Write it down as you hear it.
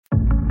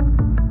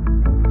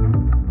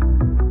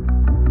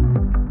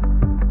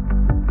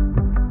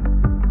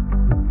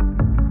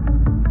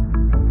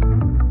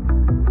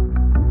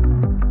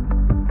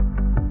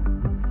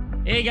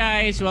Hey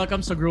guys! Welcome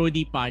sa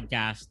Grody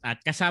Podcast.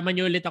 At kasama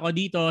niyo ulit ako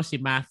dito, si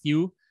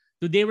Matthew.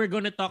 Today we're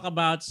gonna talk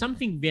about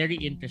something very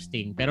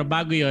interesting. Pero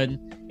bago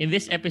yon, in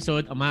this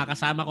episode, ang mga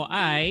kasama ko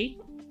ay...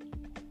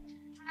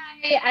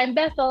 Hi, I'm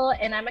Bethel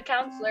and I'm a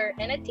counselor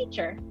and a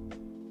teacher.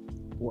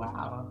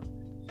 Wow.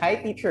 Hi,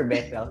 Teacher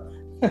Bethel.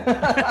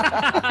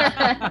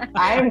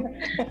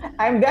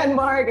 I'm Dan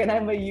Mark and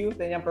I'm a youth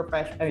and young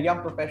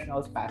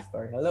professionals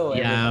pastor. Hello,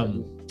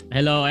 everybody.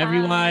 Hello,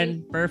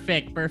 everyone. Hi.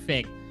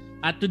 Perfect.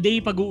 At today,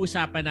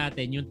 pag-uusapan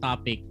natin yung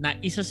topic na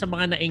isa sa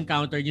mga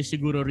na-encounter nyo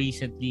siguro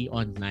recently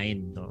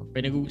online. No?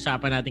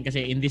 Pinag-uusapan natin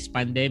kasi in this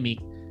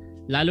pandemic,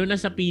 lalo na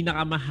sa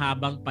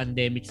pinakamahabang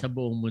pandemic sa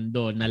buong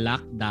mundo na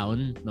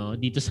lockdown, no,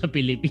 dito sa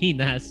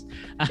Pilipinas.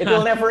 It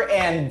will never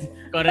end.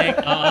 Correct.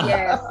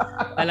 Yes.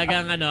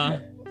 Talagang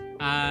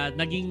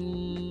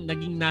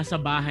naging nasa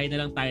bahay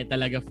na lang tayo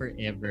talaga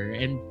forever.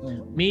 And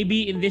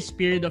maybe in this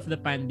period of the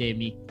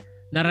pandemic,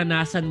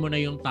 naranasan mo na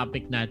yung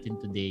topic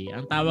natin today.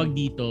 Ang tawag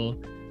dito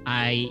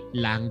ay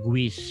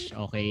language,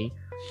 okay?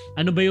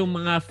 Ano ba yung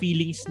mga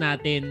feelings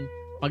natin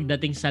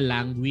pagdating sa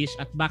language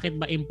at bakit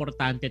ba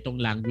importante tong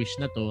language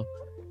na to?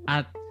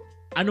 At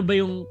ano ba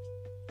yung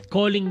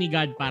calling ni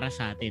God para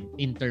sa atin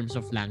in terms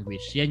of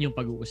language? Yan yung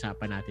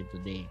pag-uusapan natin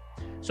today.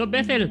 So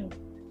Bethel,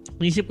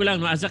 naisip ko lang,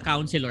 no, as a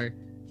counselor,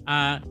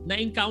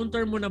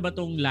 na-encounter mo na ba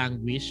tong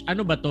language?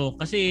 Ano ba to?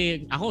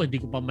 Kasi ako,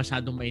 hindi ko pa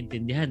masyadong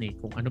maintindihan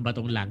kung ano ba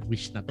tong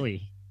language na to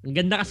eh. Ang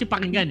ganda kasi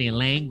pakinggan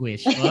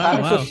language.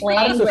 Wow.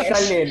 Parang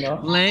social no?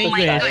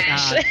 Language.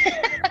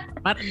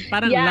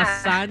 Parang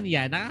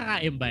lasagna.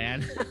 Nakakain ba yan?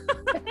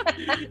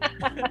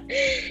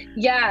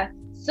 Yeah.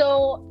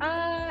 So,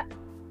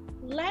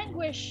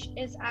 language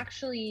is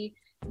actually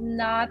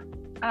not,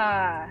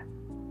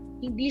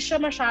 hindi siya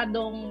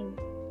masyadong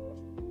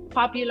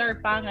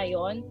popular pa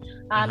ngayon.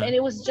 And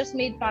it was just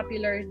made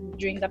popular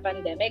during the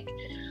pandemic.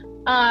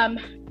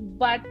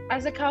 But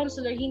as a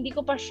counselor, hindi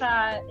ko pa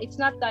siya, it's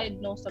not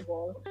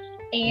diagnosable.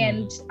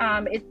 And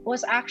it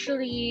was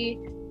actually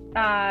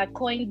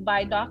coined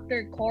by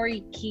Dr.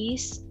 Corey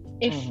Keyes,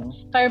 if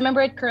I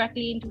remember it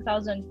correctly, in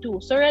 2002.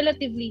 So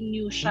relatively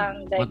new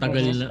siyang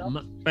diagnosis.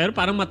 Pero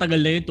parang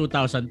matagal na yung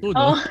 2002,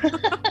 no? Oh.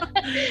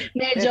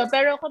 Medyo.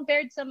 Pero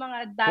compared sa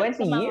mga... 20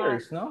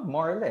 years, no?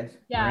 More or less.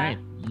 Yeah. Right.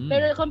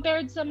 Pero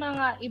compared sa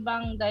mga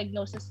ibang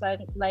diagnosis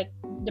like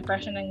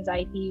depression,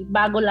 anxiety,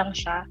 bago lang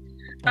siya.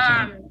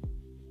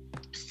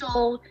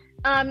 So,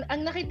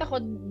 ang nakita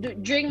ko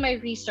during my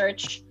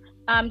research,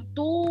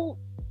 two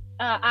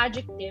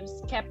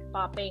adjectives kept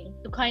popping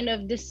to kind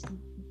of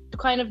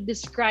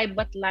describe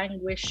what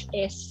language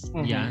is.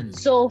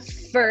 So,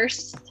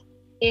 first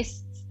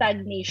is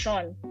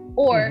stagnation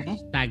or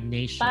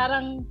stagnation.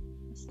 Parang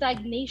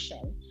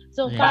stagnation.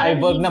 So,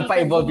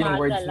 pa-evolve yung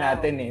words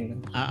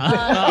natin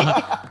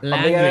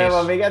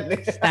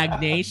Language.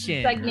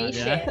 Stagnation.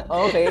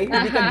 Okay,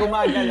 hindi ka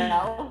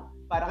gumagalaw.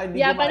 Parang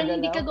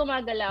hindi ka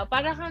gumagalaw.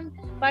 Para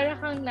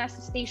kang nasa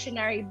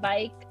stationary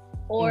bike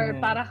or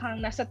para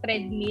kang nasa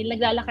treadmill,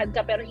 naglalakad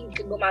ka pero hindi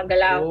ka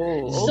gumagalaw.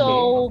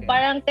 Okay.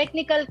 Parang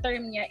technical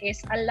term niya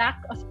is a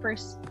lack of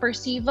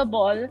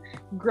perceivable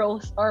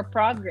growth or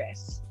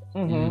progress.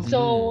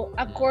 So,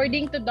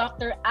 according to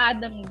Dr.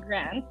 Adam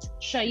Grant,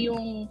 siya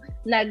yung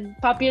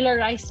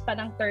nag-popularize pa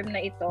ng term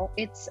na ito.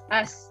 It's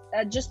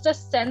just a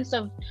sense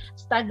of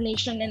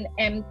stagnation and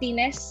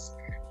emptiness.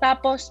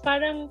 Tapos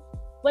parang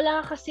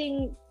wala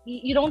kasing,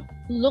 you don't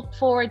look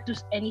forward to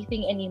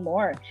anything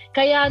anymore.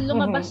 Kaya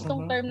lumabas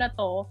tong term na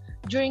to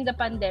during the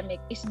pandemic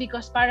is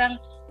because parang,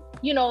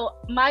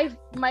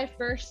 my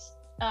first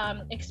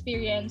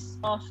experience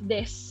of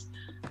this,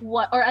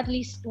 or at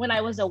least when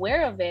I was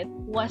aware of it,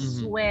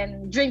 was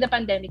when, during the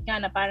pandemic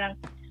nga, na parang,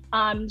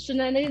 so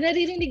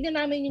naririnig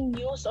na namin yung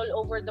news all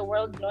over the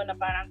world, no, na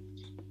parang,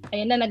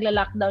 ayun na,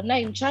 nagla-lockdown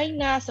na yung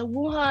China, sa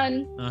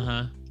Wuhan.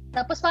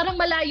 Tapos parang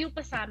malayo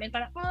pa sa amin,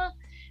 parang,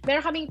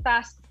 meron kaming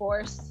task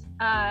force,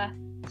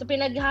 so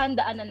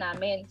pinaghahandaan na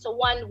namin. So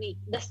 1 week,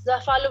 the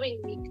following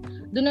week,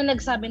 doon na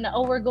nagsabi na,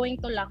 we're going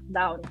to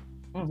lockdown.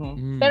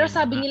 Pero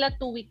sabi nila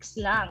 2 weeks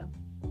lang.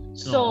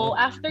 So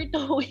after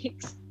 2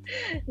 weeks,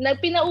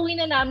 pinauwi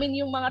na namin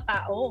yung mga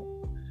tao.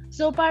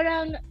 So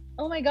parang,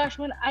 oh my gosh,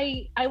 when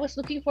I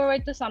was looking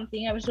forward to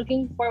something, I was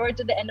looking forward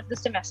to the end of the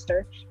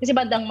semester, kasi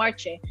bandang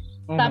March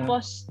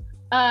Tapos,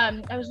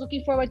 I was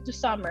looking forward to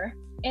summer,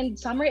 and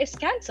summer is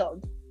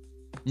canceled.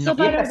 So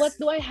parang what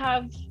do I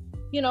have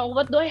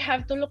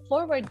to look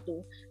forward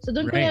to? So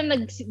doon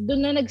na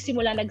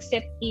nagsimula,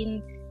 nag-set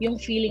in yung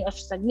feeling of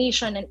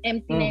stagnation and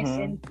emptiness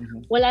and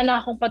wala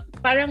akong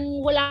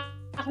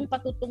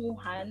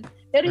patutunguhan.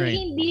 Pero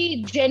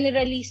hindi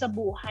generally sa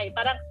buhay,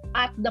 parang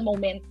at the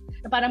moment.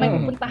 Na parang may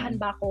pupuntahan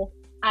ba ako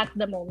at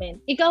the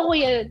moment. Ikaw,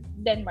 Kuya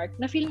Denmark,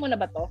 na-feel mo na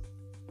ba to?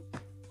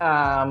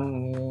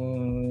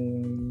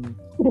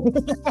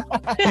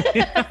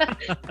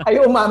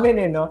 Ayaw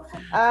umamin no?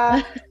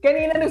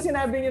 Kanina nung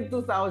sinabi niyo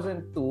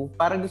 2002,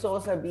 parang gusto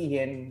ko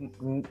sabihin,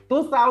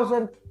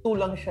 2002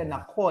 lang siya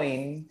na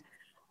coin,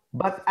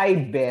 but I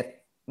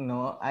bet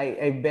no,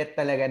 I bet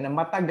talaga na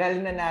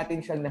matagal na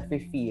natin siyang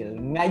na-feel.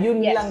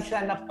 Ngayon lang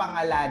siya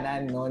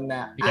napangalanan, no,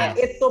 na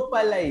ito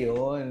pala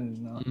yun.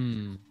 No?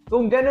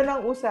 Kung gano'n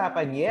ang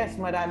usapan, yes,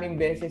 maraming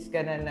beses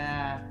ka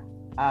na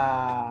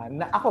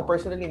ako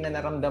personally na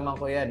naramdaman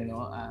ko yan.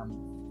 No?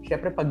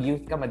 Siyempre, pag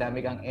youth ka,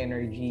 madami kang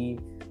energy.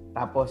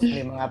 Tapos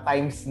may mga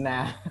times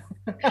na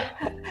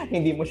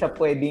hindi mo siya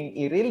pwedeng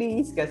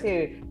i-release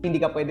kasi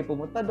hindi ka pwede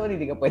pumunta doon,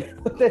 hindi ka pwede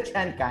pumunta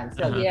dyan,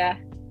 cancel. Yeah.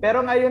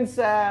 Pero ngayon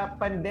sa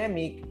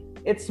pandemic,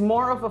 it's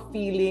more of a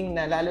feeling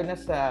na lalo na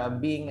sa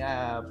being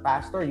a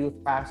pastor, youth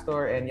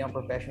pastor and young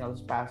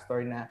professionals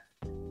pastor na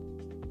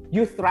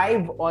you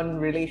thrive on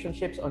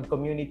relationships, on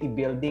community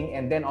building,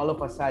 and then all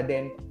of a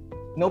sudden,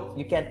 nope,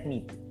 you can't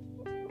meet.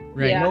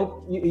 Right. Yeah.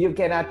 Nope, you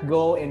cannot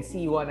go and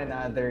see one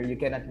another. You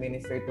cannot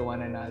minister to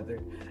one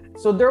another.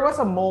 So there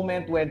was a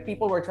moment when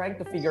people were trying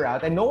to figure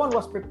out, and no one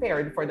was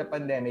prepared for the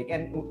pandemic.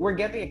 And we're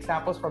getting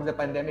examples from the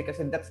pandemic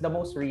because that's the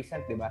most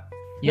recent, di ba?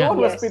 Yeah. No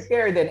one was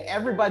prepared and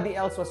everybody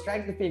else was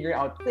trying to figure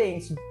out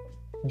things.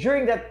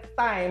 During that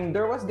time,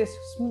 there was this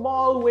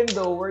small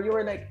window where you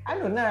were like,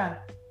 ano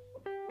na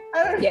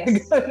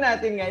gagawin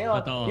natin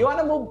ngayon? Totoo.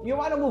 You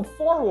wanna move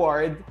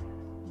forward,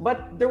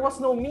 but there was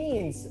no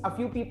means. A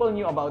few people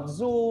knew about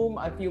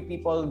Zoom, a few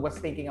people was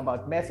thinking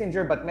about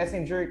Messenger, but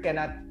Messenger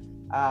cannot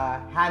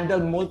handle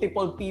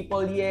multiple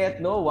people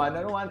yet, no?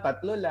 One-on-one,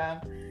 tatlo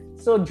lang.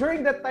 So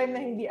during that time na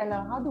hindi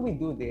alam, how do we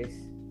do this?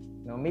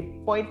 No, may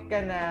point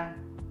ka na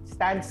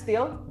stand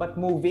still but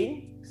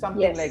moving,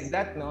 something like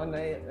that, no?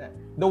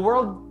 The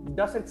world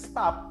doesn't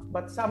stop,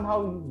 but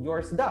somehow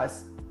yours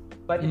does.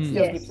 But it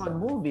still keeps on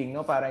moving,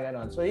 no? Parang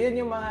ganon. So yun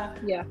yung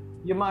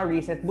mga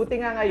recent.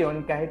 Buti nga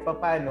ngayon, kahit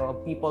papaano,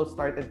 people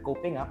started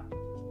coping up.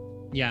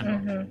 Yeah.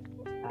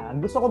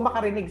 Gusto ko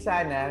makarinig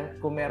sana,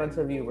 kung meron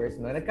sa viewers,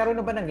 no?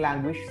 Nagkaroon na ba ng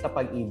language sa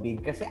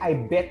pag-ibig? Kasi I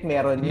bet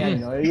meron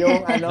yan, no?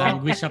 Yung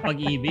language sa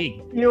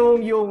pag-ibig.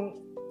 Yung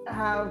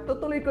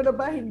tutuloy ko na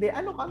ba? Hindi.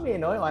 Ano kami,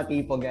 no? Yung mga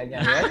tipo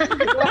ganyan.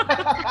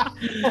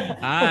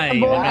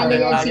 Ay.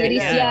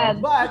 Series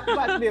yan. But,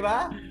 di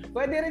ba?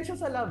 Pwede rin siya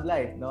sa love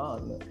life, no?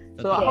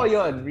 So ako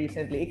yon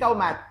recently. Ikaw,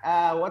 Matt,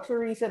 what's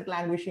your recent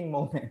languishing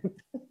moment?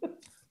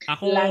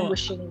 Ako,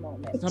 languishing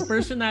moment. Sa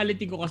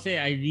personality ko kasi,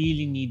 I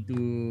really need to,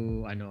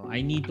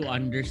 I need to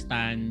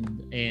understand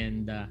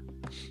and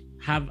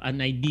have an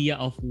idea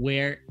of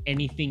where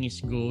anything is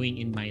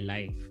going in my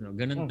life. No?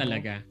 Ganun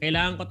talaga.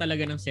 Kailangan ko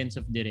talaga ng sense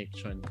of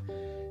direction.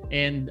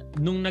 And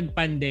nung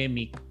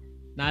nag-pandemic,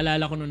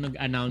 naalala ko nung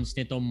nag-announce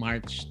nito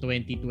March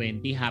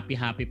 2020,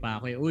 happy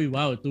pa ako. Uy,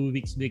 wow, 2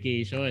 weeks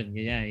vacation.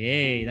 Ganyan.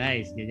 Yay,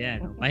 nice.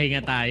 Ganyan.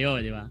 Pahinga tayo,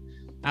 di ba?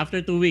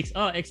 After 2 weeks,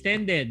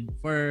 extended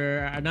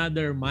for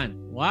another month.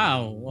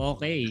 Wow,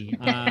 okay.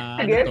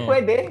 Again,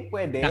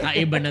 pwede.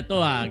 Kakaiba na to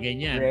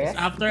ganyan. So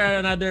after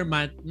another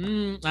month,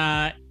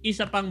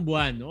 isa pang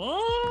buwan.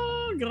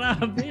 Oh,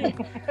 grabe.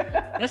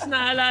 Tapos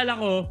naalala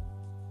ko,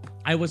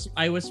 I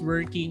wasn't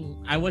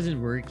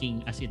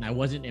working as in I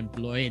wasn't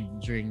employed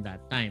during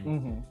that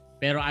time.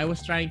 Pero I was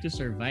trying to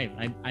survive.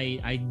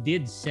 I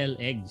did sell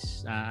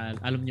eggs.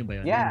 Alam niyo ba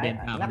yun? Yeah,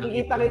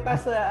 nakikita kita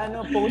sa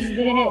post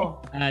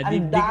mo.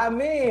 Ang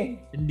dami.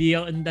 Hindi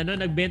ako,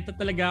 nagbenta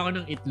talaga ako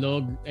ng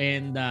itlog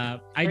and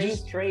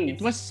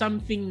it was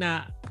something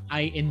na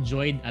I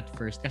enjoyed at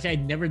first kasi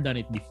I'd never done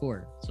it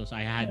before. So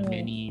I had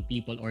many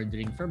people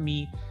ordering from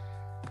me.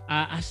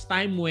 As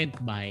time went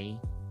by,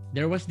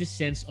 there was this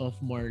sense of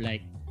more like,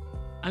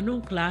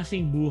 anong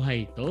klaseng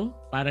buhay to?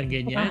 Parang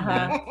ganyan.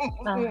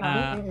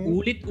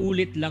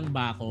 Ulit-ulit lang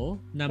ba ako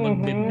na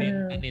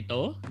magbebenta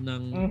nito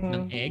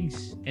ng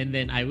eggs? And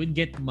then I would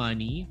get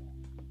money.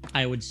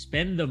 I would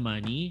spend the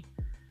money.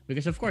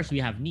 Because of course, we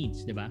have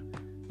needs, di ba?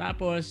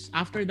 Tapos,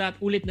 after that,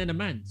 ulit na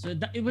naman. So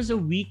it was a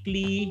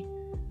weekly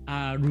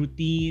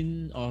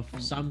routine of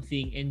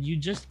something and you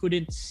just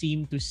couldn't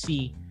seem to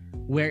see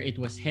where it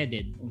was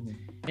headed.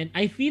 And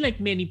I feel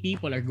like many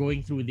people are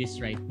going through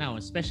this right now,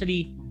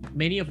 especially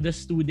many of the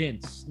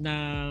students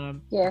na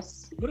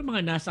siguro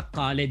mga nasa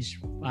college,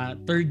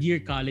 third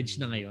year college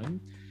na ngayon.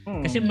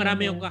 Kasi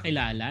marami yung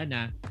kakilala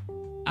na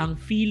ang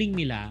feeling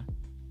nila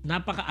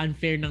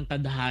napaka-unfair ng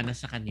tadhana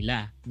sa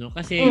kanila, no?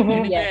 Kasi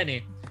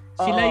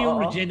sila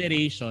yung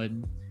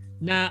generation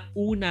na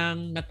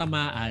unang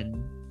natamaan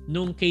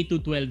nung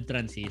K-12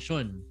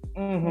 transition.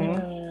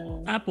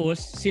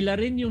 Tapos sila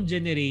rin yung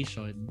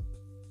generation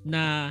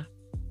na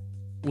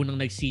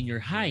unang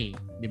nag-senior high,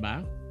 di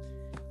ba?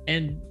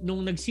 And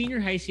nung nag-senior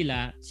high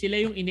sila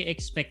yung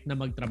ini-expect na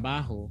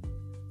magtrabaho.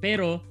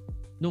 Pero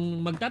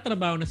nung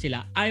magtatrabaho na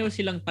sila, ayaw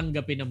silang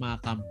tanggapin ng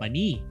mga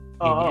company.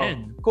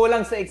 Ganyan.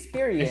 Kulang sa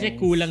experience. Kasi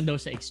kulang daw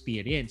sa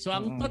experience. So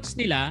ang thoughts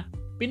nila,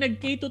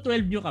 pinag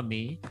K-12 nyo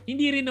kami,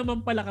 hindi rin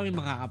naman pala kami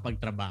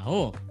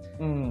makakapagtrabaho.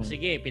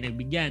 Sige,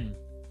 pinagbigyan.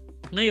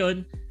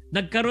 Ngayon,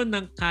 nagkaroon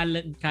ng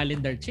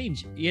calendar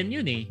change. Yan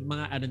yun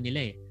mga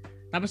nila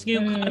Tapos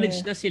ngayong college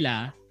na sila,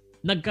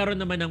 nagkaroon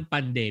naman ng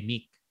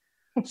pandemic.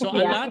 So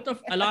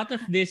a lot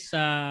of this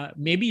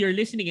maybe you're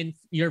listening and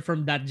you're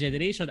from that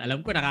generation.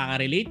 Alam ko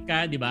nakaka-relate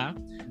ka, 'di ba?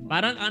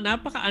 Parang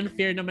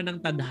napaka-unfair naman ng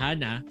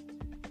tadhana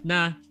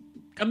na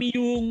kami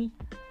yung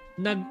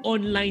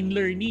nag-online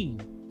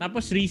learning.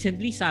 Tapos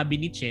recently, sabi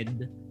ni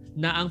Ched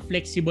na ang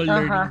flexible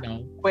learning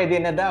daw pwede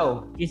na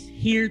daw is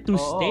here to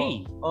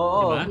stay.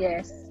 Diba?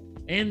 Yes.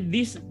 And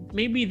this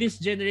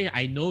generation,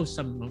 I know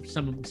some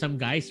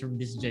guys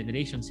from this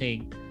generation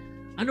saying,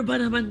 ano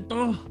ba naman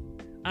to?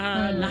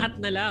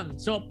 Lahat na lang.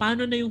 So,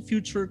 paano na yung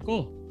future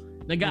ko?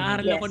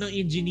 Nag-aaral ako ng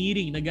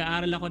engineering,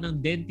 nag-aaral ako ng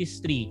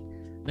dentistry,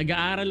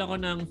 nag-aaral ako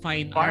ng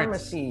fine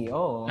pharmacy.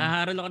 arts.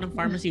 Nag-aaral ako ng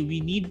pharmacy.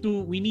 We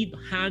need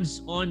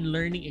hands-on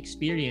learning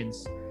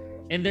experience.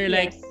 And they're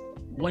like,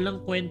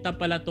 walang kwenta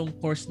pala tong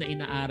course na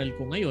inaaral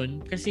ko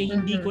ngayon kasi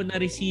hindi ko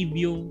na-receive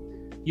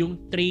yung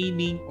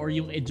training or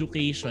yung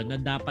education na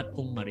dapat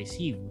kong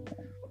ma-receive.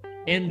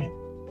 And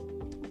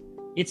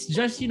it's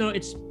just,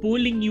 it's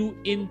pulling you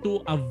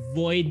into a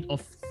void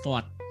of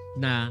thought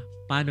na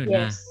paano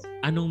na?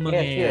 Anong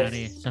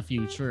mangyayari sa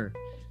future?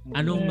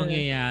 Anong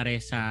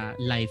mangyayari sa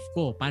life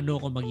ko? Paano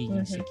ako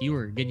magiging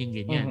secure?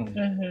 Ganyan.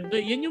 So,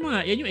 yan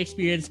yung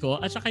experience ko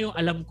at saka yung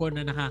alam ko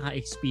na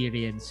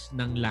nakaka-experience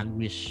ng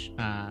language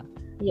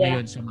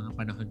ngayon sa mga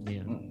panahon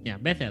ngayon. Yeah,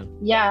 Bethel.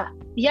 Yeah,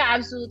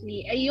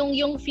 absolutely.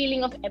 Yung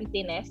feeling of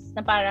emptiness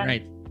na parang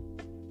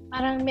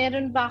parang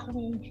meron ba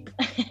akong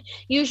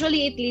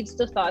usually it leads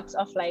to thoughts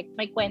of like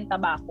may kwenta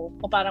ba ako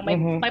o parang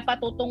may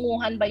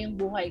patutunguhan ba yung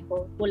buhay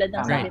ko tulad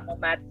ng sabi mo,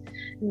 Matt,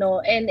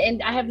 no, and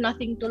I have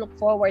nothing to look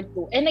forward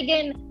to. And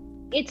again,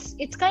 it's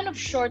kind of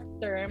short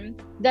term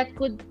that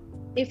could,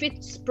 if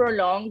it's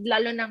prolonged,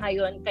 lalo na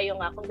ngayon, kayo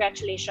nga,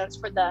 congratulations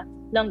for the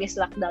longest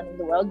lockdown in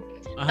the world.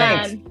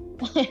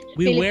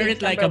 We wear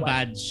it like a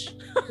badge.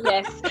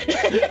 Yes.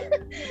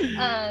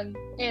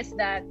 Is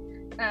that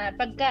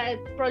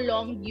pagka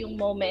prolonged yung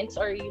moments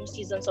or yung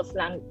seasons of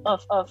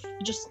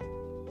just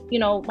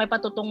may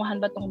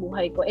patutunguhan ba tong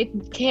buhay ko, it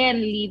can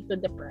lead to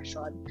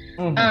depression.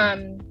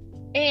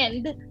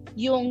 And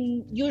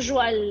yung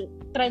usual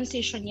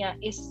transition niya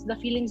is the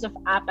feelings of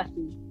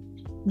apathy.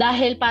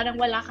 Dahil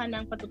parang wala ka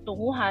ng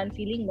patutunguhan,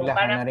 feeling mo wala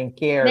parang ka na rin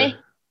care.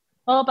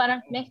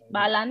 Parang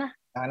bahala na.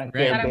 Parang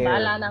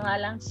bahala na nga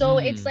lang. So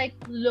it's like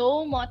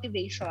low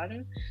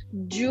motivation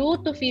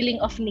due to feeling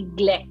of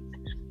neglect.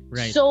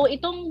 Right. So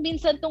itong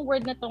minsan tong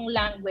word na tong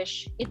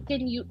language, it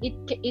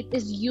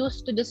is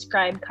used to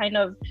describe kind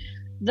of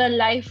the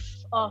life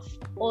of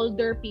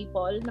older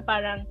people na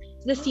parang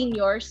the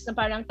seniors na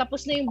parang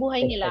tapos na yung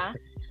buhay nila.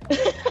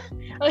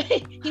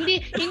 hindi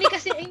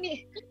kasi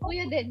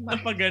Kuya Denmark.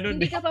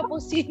 Hindi ka pa po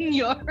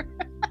senior.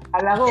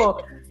 Alam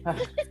ko.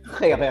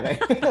 Okay.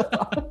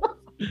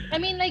 I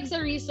mean, like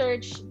sa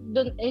research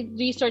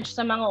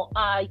sa mga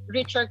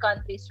richer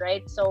countries,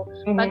 right? So,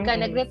 pagka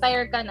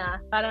nag-retire ka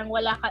na, parang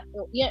wala ka,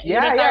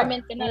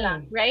 retirement ka na lang,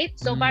 right?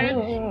 So, parang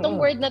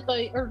itong word na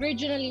to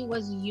originally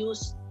was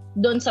used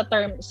doon sa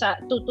term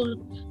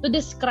to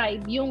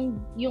describe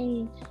yung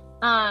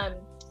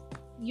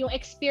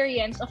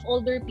experience of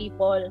older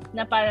people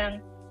na parang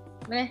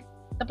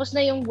tapos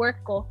na yung work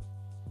ko,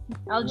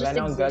 I'll just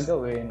exist.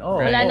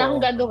 Wala na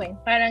akong gagawin.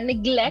 Parang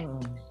neglect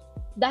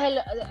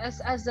dahil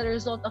as a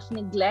result of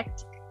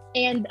neglect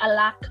and a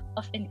lack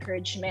of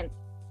encouragement.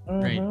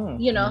 Right.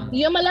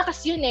 Yung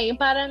malakas yun yung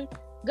parang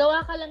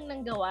gawa ka lang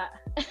ng gawa.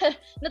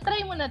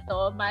 Na-try mo na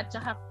to, Matt,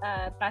 tsaka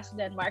Past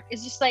Denmark.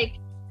 It's just like,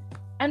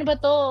 ano ba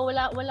to?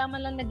 Wala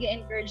man lang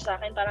nag-encourage sa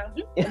akin. Parang,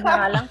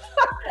 nga lang.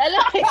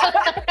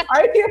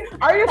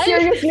 Are you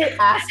seriously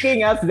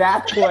asking us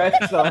that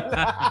question?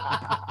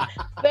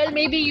 Well,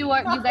 maybe you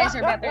guys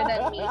are better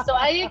than me. So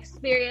I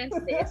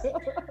experienced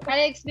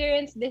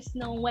this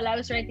nung while I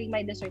was writing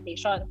my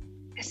dissertation.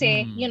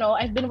 Kasi,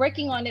 I've been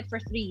working on it for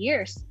 3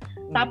 years.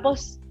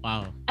 Tapos,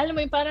 alam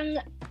mo yung parang,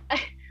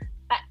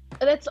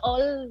 that's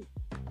all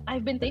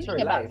I've been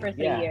thinking about for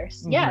 3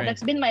 years. Yeah,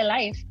 that's been my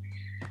life.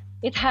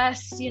 It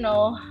has,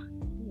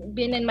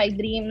 been in my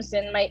dreams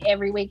and my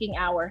every waking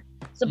hour.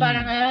 So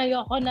parang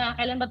ayoko na,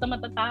 kailan ba ito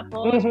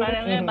matatapos?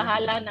 Parang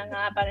bahala na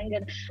nga, parang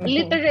gano'n.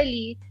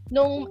 Literally,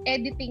 nung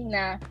editing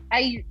na,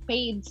 I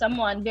paid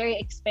someone very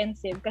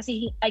expensive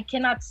kasi I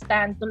cannot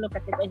stand to look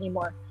at it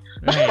anymore.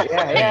 Right.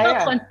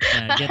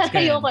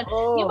 Ayoko.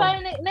 Yung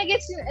parang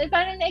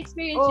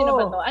na-experience yun na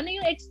ba to? Ano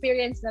yung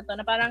experience na to?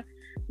 Na parang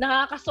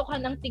nakakasuka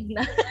ng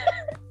tignan.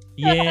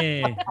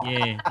 Yeah.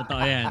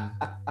 Totoo yan.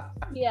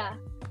 Yeah.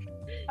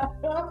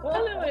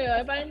 Alam mo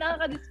yun, parang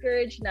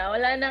nakaka-discourage na.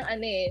 Wala nang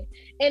And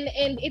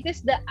it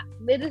is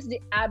the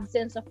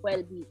absence of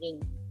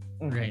well-being.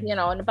 Right.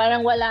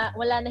 Parang wala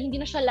na, hindi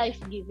na siya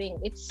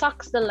life-giving. It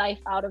sucks the life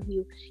out of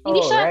you.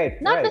 Hindi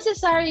siya,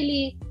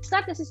 necessarily, it's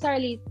not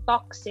necessarily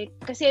toxic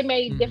kasi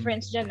may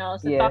difference dyan,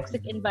 sa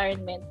toxic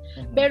environment.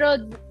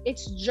 Pero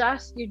it's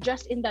just, you're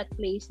just in that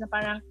place na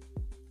parang,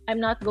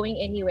 I'm not going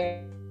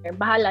anywhere.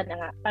 Bahala na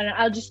nga. Parang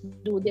I'll just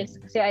do this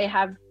kasi I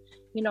have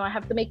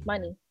to make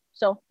money.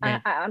 So, right.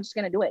 I'm just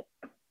gonna do it.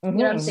 You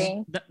know what I'm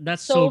saying?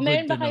 That's so good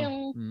meron to ba kayong...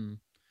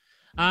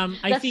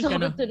 I think, so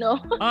good to know.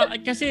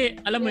 kasi,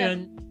 alam mo yun,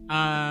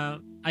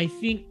 I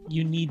think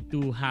you need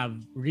to have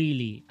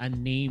really a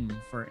name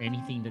for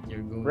anything that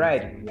you're going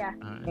through. Yeah.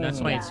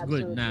 That's why it's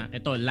good na,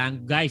 ito,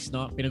 guys,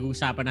 no,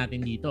 pinag-uusapan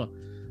natin dito.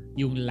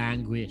 yung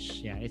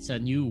languish. Yeah, it's a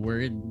new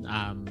word.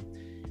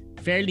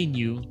 Fairly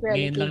new.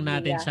 Relatively,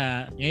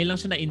 Ngayon lang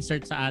siya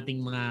na-insert sa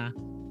ating mga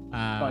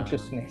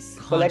consciousness.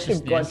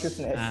 Collective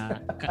consciousness.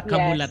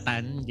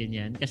 Kamulatan,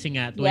 ganyan. Kasi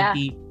nga,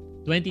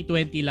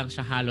 2020 lang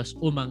siya halos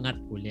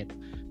umangat ulit.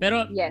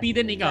 Pero,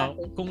 Piden, ikaw,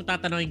 kung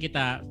tatanungin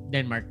kita,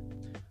 Denmark,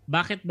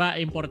 bakit ba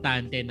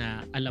importante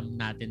na alam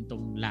natin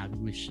tong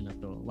language na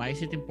to? Why is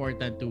it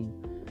important to,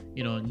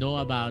 know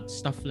about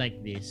stuff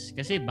like this?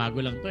 Kasi bago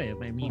lang to eh.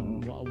 I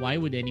mean,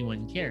 why would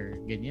anyone care?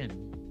 Ganyan.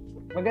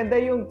 Maganda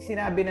yung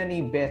sinabi na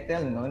ni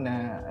Bethel, no,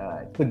 na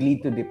could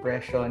lead to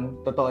depression.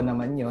 Totoo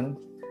naman yun.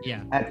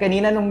 Yeah. At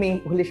kanina nung may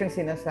huli siyang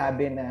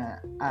sinasabi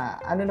na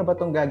ano na ba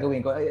tong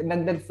gagawin ko?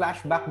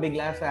 Nag-flashback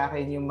bigla sa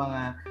akin yung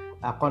mga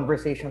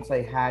conversations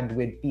I had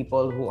with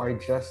people who are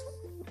just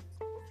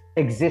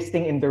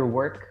existing in their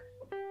work.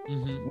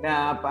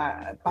 Na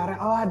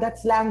parang,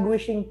 that's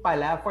languishing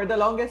pala. For the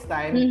longest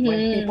time,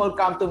 when people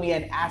come to me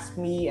and ask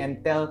me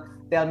and tell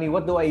me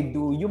what do I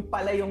do, yung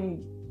pala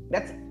yung,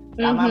 that's,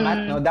 tama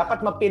Matt, no?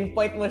 Dapat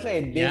ma-pinpoint mo siya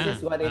eh. This is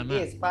what it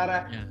is.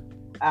 Para,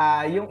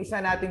 yung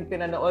isa nating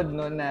pinanood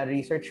no na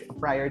research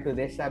prior to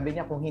this, sabi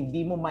niya kung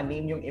hindi mo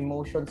ma-name yung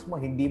emotions mo,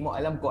 hindi mo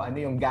alam kung ano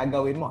yung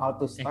gagawin mo, how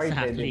to start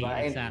it, di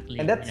ba?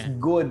 And that's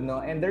good,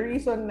 no? And the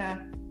reason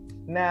na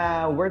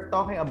we're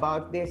talking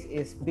about this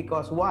is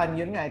because one,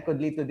 yun nga, it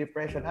could lead to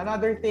depression.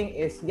 Another thing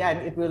is,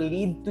 it will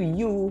lead to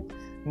you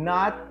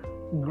not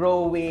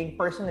growing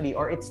personally,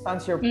 or it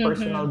stunts your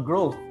personal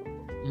growth.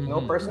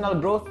 No, personal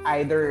growth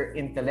either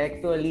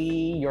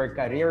intellectually, your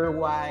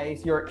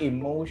career-wise, your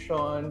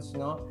emotions,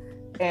 no?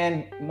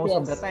 And most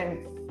of the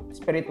time,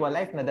 spiritual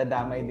life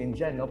nadadamay din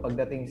dyan, no?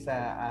 Pagdating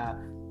sa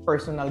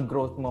personal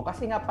growth mo.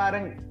 Kasi nga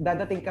parang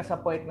dadating ka sa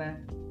point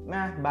na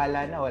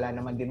bala na, wala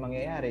naman din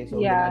mangyayari. So,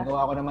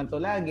 ginagawa ko naman to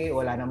lagi,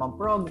 wala namang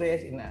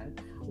progress,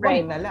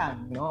 wag na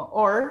lang, no?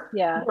 Or,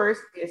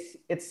 first is,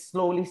 it's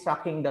slowly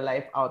sucking the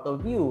life out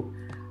of you.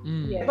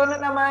 Ito na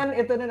naman,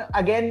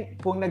 again,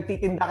 kung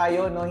nagtitinda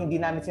kayo, no, hindi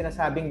namin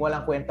sinasabing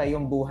walang kwenta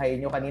yung buhay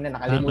nyo. Kanina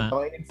nakalimutan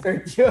ko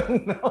insert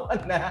yun, no?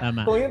 Na,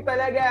 kung yun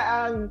talaga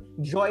ang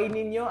joy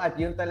ninyo at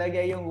yun talaga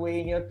yung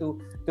way nyo to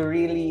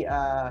really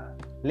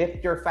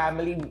lift your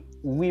family,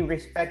 we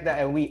respect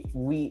that and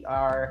we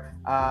are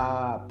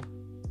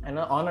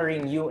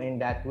honoring you in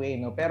that way,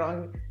 no?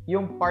 Pero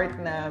yung part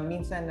na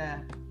minsan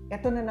na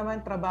eto na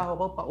naman trabaho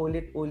ko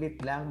paulit-ulit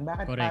lang,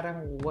 bakit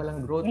parang walang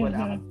growth, wala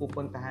akong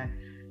pupuntahan?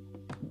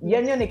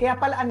 Yan yun eh. Kaya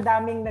pala ang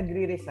daming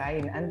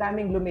nagre-resign, ang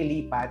daming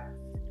lumilipat,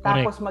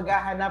 tapos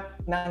maghahanap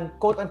ng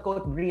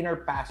quote-unquote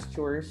greener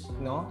pastures,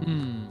 no?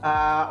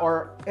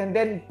 And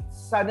then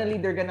suddenly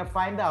they're gonna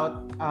find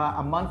out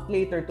a month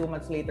later, 2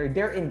 months later,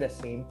 they're in the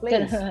same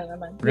place.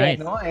 Right.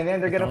 No? And then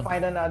they're gonna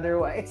find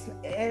another one.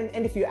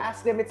 And if you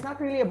ask them, it's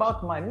not really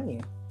about money.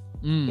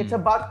 It's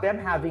about them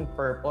having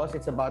purpose.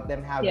 It's about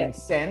them having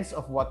sense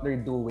of what they're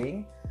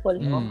doing.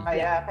 No?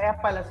 Kaya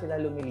pala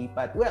sila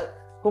lumilipat. Well,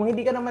 kung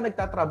hindi ka naman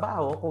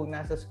nagtatrabaho, kung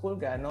nasa school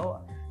ka,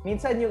 no,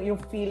 minsan yung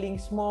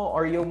feelings mo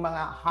or yung mga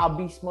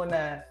hobbies mo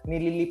na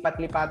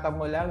nililipat-lipatan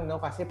mo lang, no,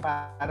 kasi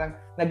parang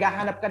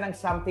naghahanap ka ng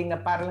something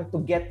na parang to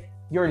get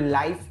your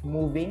life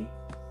moving,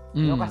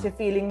 no, kasi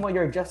feeling mo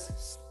you're just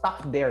stuck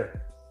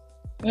there.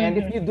 And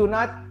if you do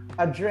not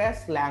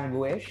address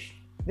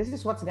language, this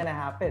is what's gonna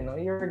happen, no?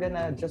 You're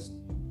gonna just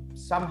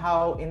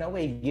somehow, in a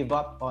way, give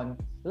up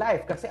on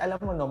life. Kasi alam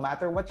mo, no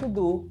matter what you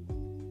do,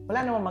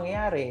 wala namang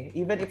mangyayari.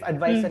 Even if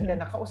advice ka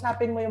na,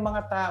 kausapin mo yung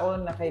mga tao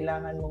na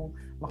kailangan mong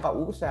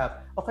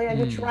makausap. O kaya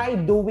you try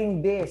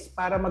doing this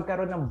para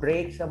magkaroon ng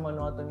break sa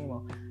monotony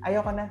mo.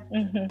 Ayoko na.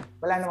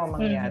 Wala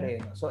namang mangyayari.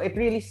 No? So it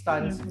really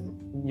stunts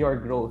your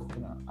growth.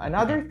 No?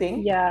 Another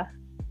thing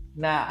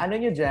na ano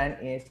nyo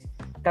dyan is,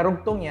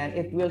 karugtong yan,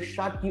 it will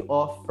shut you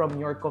off from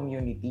your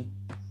community.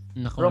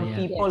 From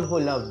people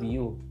who love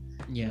you.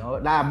 You know?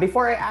 Now,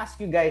 before I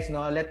ask you guys,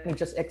 no, let me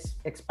just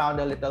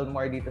expound a little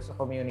more dito sa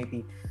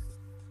community.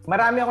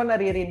 Marami ako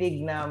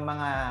naririnig na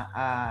mga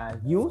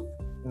youth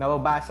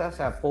nababasa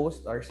sa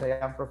post or sa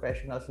young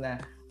professionals na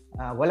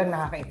walang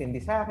nakakaintindi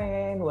sa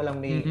akin,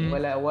 walang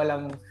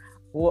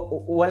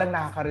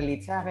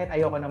nakaka-relate sa akin,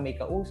 ayoko na may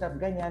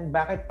kausap, ganyan.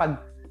 Bakit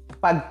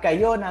pag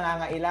kayo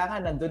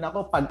nangangailangan, nandun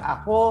ako, pag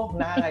ako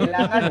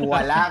nangangailangan,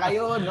 wala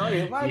kayo, no?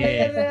 Yung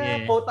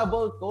mga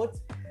quotable quotes.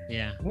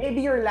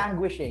 Maybe you're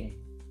languishing.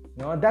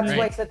 No? That's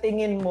why sa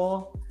tingin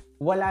mo,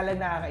 wala lang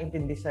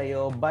nakakaintindi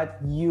sa'yo,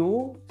 but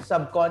you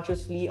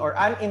subconsciously or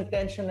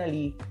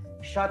unintentionally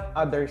shut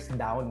others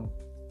down.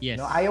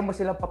 No, ayaw mo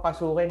silang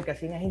papasukin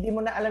kasi nga hindi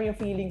mo na alam yung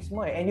feelings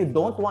mo eh. And you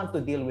don't want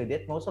to deal with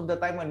it. Most of the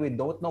time when we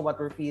don't know what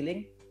we're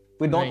feeling,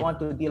 we don't want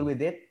to deal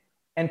with it.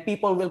 And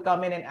people will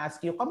come in and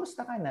ask you,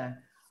 kamusta ka na?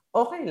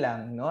 Okay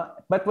lang, no?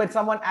 But when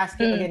someone asks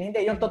you again,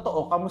 hindi, yung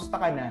totoo,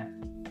 kamusta ka na?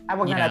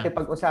 Wag na natin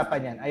pag-usapan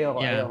yan. Ayoko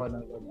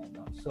ng ganyan.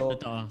 No? So,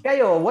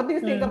 kayo, what do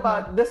you think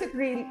about, does it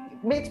really,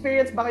 may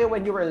experience ba kayo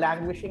when you were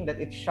languishing that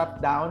it shut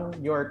down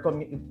your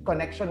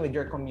connection with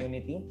your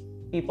community?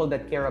 People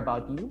that care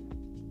about you?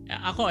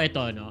 Ako,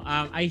 ito, no?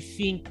 I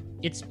think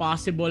it's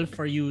possible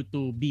for you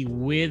to be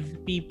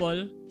with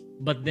people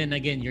but then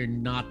again, you're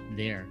not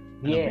there.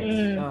 Yes.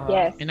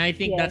 Yes. And I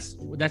think Yes.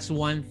 that's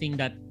one thing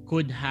that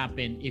could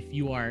happen if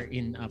you are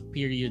in a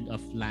period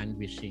of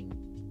languishing.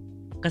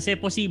 Kasi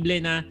posible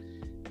na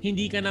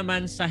hindi ka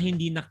naman sa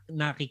hindi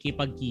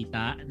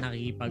nakikipagkita,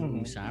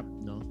 nakikipag-usap,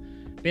 no?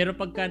 Pero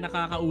pagka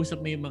nakakausap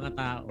mo yung mga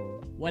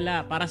tao,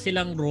 wala, para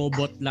silang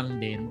robot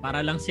lang din.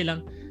 Para lang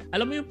silang,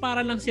 alam mo yung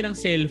para lang silang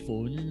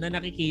cellphone na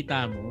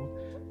nakikita mo.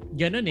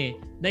 Ganun eh.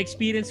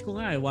 Na-experience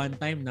ko nga one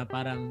time na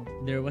parang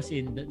there was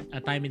a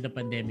time in the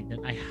pandemic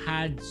that I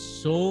had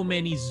so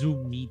many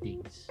Zoom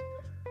meetings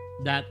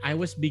that I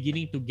was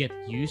beginning to get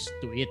used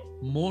to it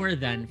more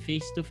than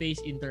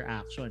face-to-face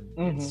interaction.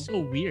 It's so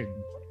weird.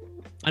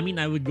 I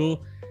mean, I would go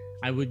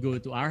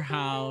to our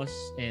house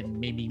and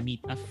maybe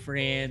meet a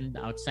friend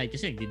outside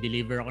kasi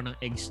nagde-deliver ako ng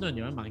eggs noon,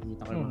 di ba?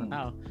 Makikita ko yung mga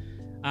tao.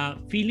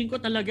 Feeling ko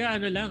talaga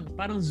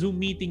parang Zoom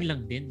meeting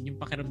lang din yung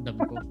pakiramdam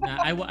ko. Na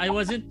I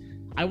wasn't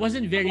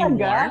very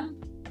warm.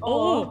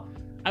 Oh,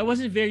 I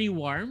wasn't very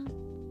warm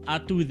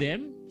to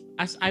them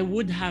as I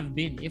would have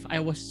been if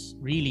I was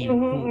really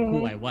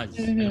who I was.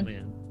 Alam mo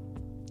yun?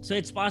 So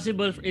it's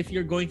possible if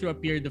you're going through a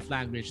period of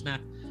language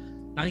na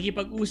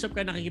nakikipag-usap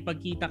ka,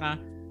 nakikipagkita ka,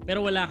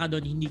 pero wala ka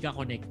doon, hindi ka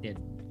connected.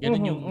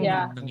 Ganun yung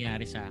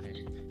nangyari sa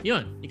akin.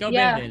 Yun, ikaw,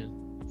 Bendel.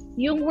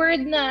 Yung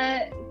word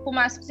na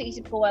pumasok sa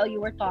isip ko while you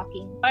were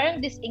talking,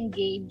 parang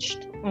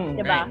disengaged.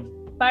 Diba? Right.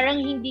 Parang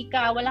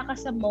wala ka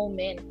sa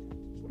moment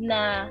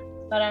na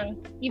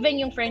parang even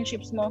yung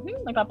friendships mo,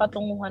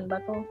 magpapatunguhan ba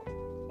to?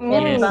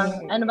 Meron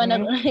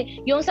bang,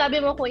 yung sabi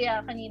mo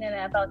kuya kanina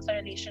na about sa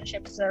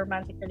relationships, sa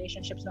romantic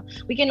relationships, no?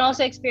 We can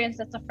also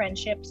experience that sa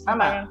friendships.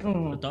 Tama.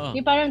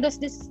 Yung parang does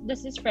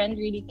this friend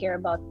really care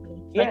about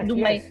me? Yes,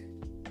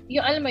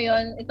 Yung alam mo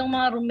yun, itong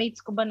mga roommates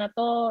ko ba na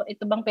to?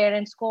 Ito bang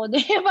parents ko?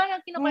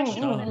 Parang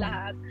kina-question mo na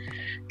lahat.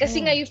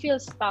 Kasi nga you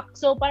feel stuck.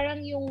 So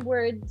parang yung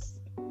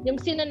words, yung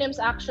synonyms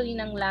actually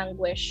ng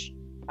language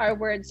are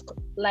words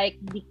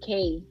like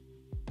decay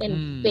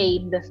and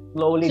fade.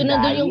 Slowly dying. So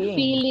nandun yung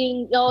feeling,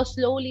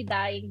 slowly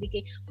dying,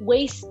 decay,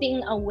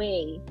 wasting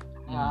away.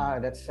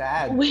 That's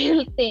sad.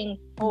 Wilting,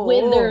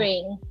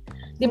 withering.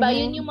 Diba?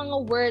 Yun yung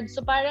mga words.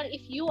 So parang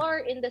if you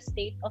are in the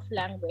state of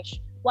language,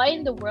 why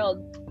in the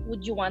world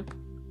would you want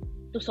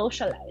to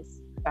socialize?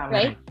 Tama.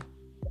 Right?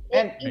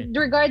 And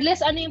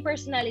regardless ano yung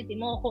personality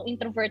mo, kung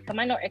introvert ka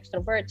man or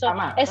extrovert. So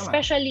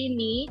especially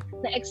me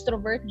na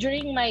extrovert,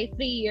 during my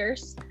 3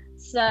 years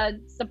sa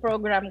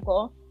program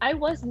ko, I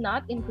was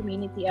not in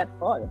community at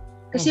all.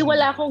 Kasi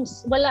wala akong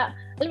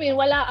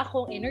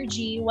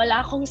energy,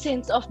 wala akong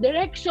sense of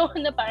direction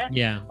na parang,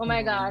 oh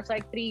my gosh,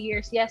 like 3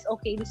 years. Yes,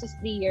 okay, this is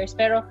 3 years.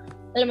 Pero,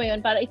 alam mo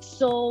yun, parang it's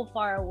so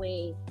far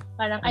away.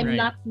 Parang I'm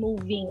not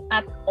moving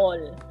at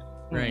all.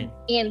 Right.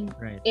 And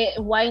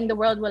why in the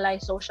world will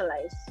I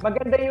socialize?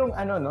 Maganda yung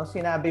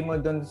sinabi mo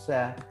dun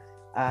sa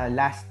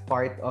last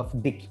part of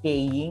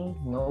decaying,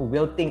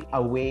 wilting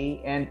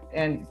away, and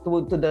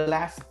to the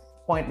last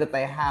point that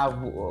I have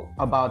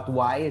about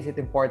why is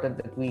it important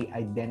that we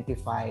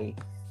identify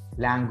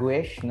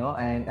language,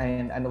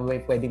 and ano ba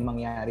pwedeng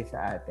mangyari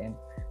sa atin.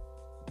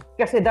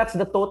 Kasi that's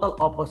the total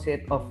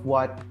opposite of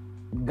what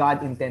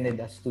God intended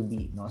us to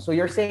be. So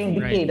you're saying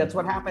decay, that's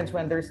what happens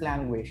when there's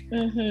language.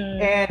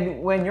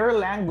 And when you're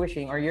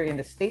languishing or you're in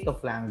the state of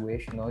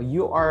languish,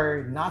 you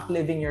are not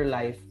living your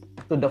life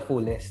to the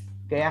fullest.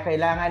 Kaya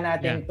kailangan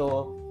natin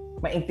to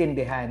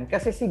maintindihan.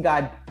 Kasi si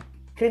God,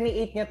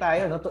 create niya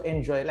tayo to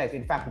enjoy life.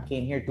 In fact, we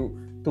came here to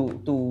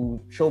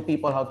show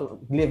people how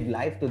to live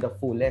life to the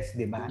fullest,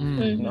 di ba?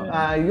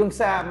 Yung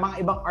sa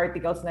mga ibang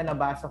articles na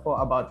nabasa ko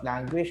about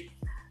language,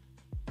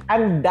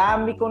 ang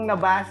dami kong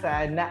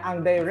nabasa na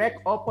ang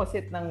direct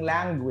opposite ng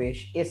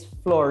language is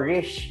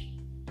flourish.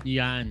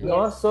 Yan.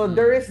 So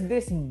there is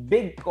this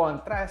big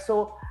contrast.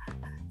 So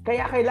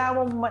kaya kailangan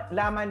mo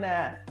malaman na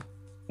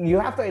you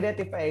have to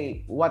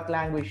identify what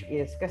language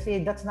is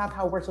kasi that's not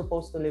how we're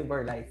supposed to live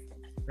our life.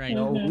 Right.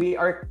 We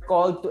are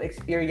called to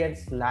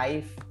experience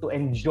life, to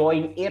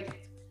enjoy it.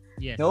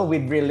 Yes.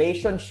 With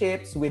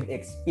relationships, with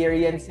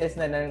experiences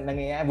na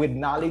nangyayari, with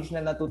knowledge na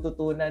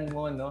natututunan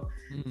mo,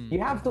 You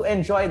have to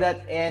enjoy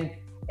that and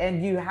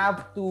you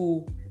have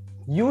to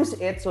use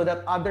it so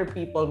that other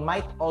people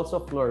might also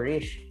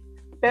flourish.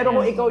 Pero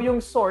kung ikaw yung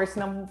source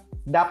ng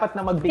dapat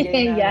na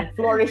magbigay ng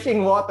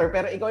flourishing water,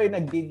 pero ikaw yung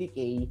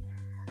nagdi-decay,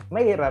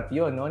 mahirap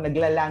yun,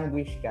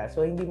 Nagla-languish ka,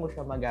 so hindi mo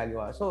siya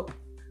magagawa. So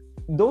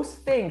those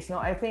things,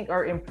 I think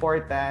are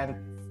important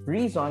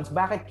reasons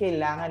bakit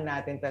kailangan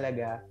natin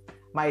talaga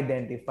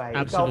ma-identify.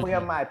 Absolutely. Ikaw,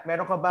 Kuya Matt,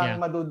 meron ka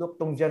bang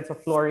maduduktong dyan sa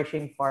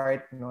flourishing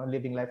part,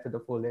 living life to the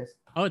fullest?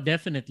 Oh,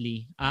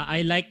 definitely.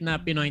 I like na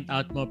pinoint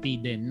out mo,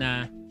 Piden,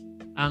 na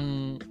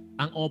ang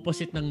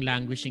opposite ng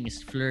languishing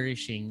is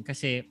flourishing.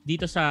 Kasi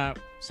dito sa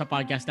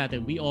podcast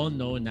natin, we all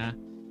know na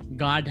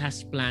God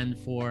has planned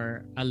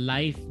for a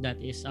life that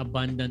is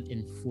abundant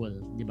and full.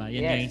 Diba?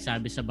 Yan nga yung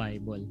sabi sa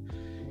Bible.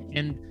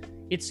 And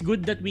it's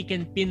good that we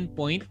can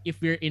pinpoint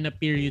if we're in a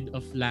period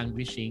of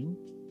languishing.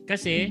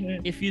 Kasi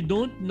if you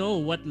don't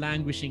know what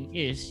languishing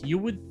is, you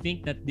would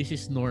think that this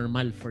is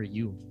normal for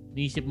you.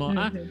 Naisip mo,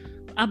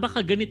 baka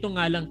ganito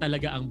nga lang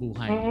talaga ang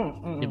buhay.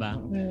 Di ba?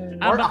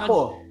 Or baka, ako.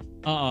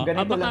 Oo.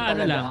 Ganito lang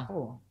talaga ako.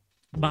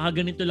 Baka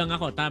ganito lang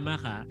ako. Tama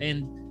ka.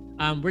 And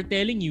we're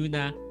telling you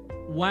na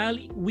while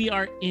we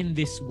are in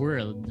this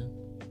world,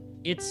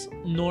 it's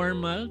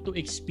normal to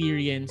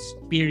experience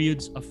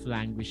periods of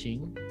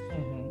languishing.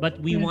 But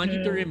we want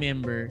you to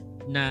remember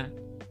na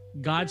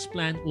God's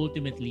plan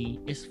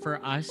ultimately is for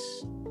us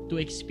to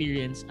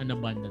experience an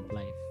abundant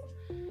life.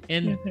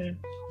 And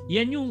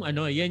yan yung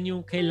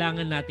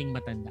kailangan nating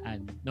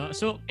matandaan, no?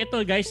 So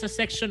ito guys, sa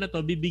section na to,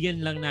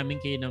 bibigyan lang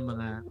namin kayo ng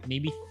mga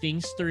maybe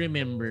things to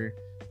remember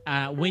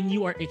when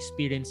you are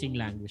experiencing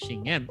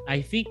languishing. I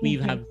think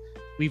we've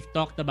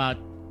talked about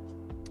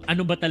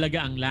ano ba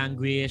talaga ang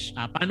languish,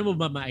 paano mo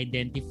ba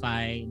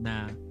ma-identify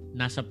na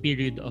nasa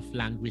period of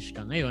languish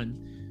ka ngayon,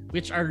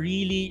 which are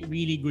really,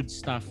 really good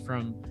stuff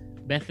from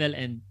Bethel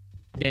and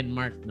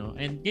Denmark, no?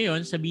 And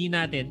ngayon, sabihin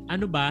natin,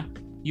 ano ba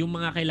yung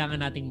mga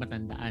kailangan nating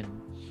matandaan?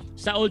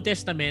 Sa Old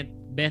Testament,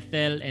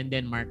 Bethel and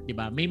Denmark, di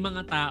ba? May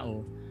mga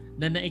tao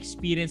na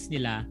na-experience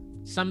nila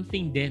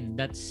something din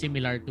that's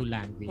similar to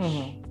language.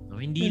 No?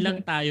 Hindi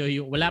lang tayo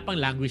yung, wala pang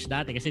language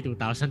dati kasi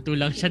 2002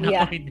 lang siya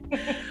na-coin.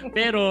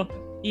 Pero,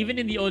 even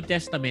in the Old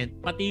Testament,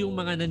 pati yung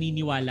mga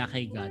naniniwala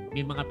kay God,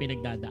 may mga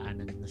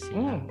pinagdadaanan na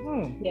sila.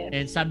 Yes,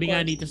 and sabi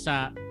nga dito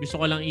sa, gusto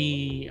ko lang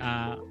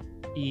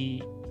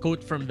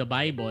i-quote from the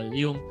Bible,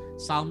 yung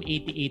Psalm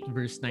 88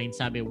 verse 9,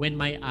 sabi, "When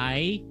my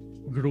eye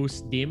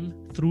grows dim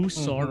through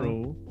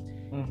sorrow,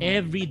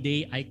 every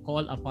day I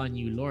call upon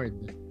you, Lord.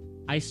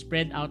 I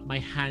spread out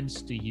my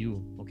hands to you."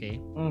 Okay?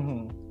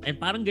 And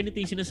parang ganito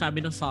yung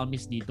sinasabi ng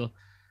psalmist dito.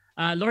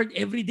 Lord,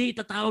 every day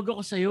tatawag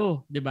ako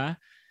sa'yo. Diba?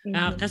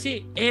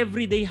 Kasi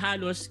every day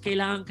halos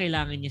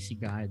kailangan niya si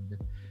God.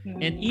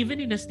 And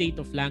even in a state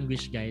of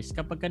language, guys,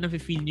 kapag ka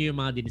nafe-feel niyo yung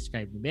mga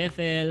dinescribe ni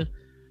Bethel,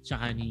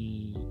 tsaka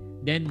ni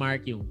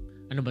Denmark, yung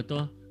ano ba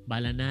to?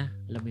 Bala na,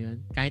 alam mo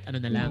yun? Kahit ano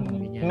na lang.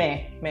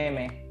 Me.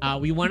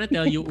 We wanna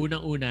tell you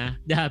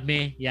unang-una,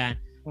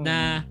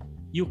 na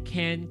you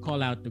can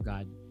call out to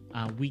God.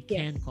 We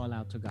can call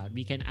out to God.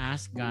 We can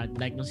ask God,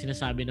 like nung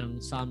sinasabi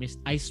ng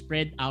psalmist, I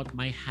spread out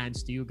my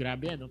hands to you.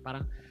 Grabe, ano?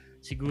 Parang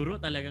siguro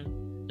talagang,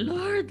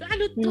 Lord,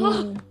 ano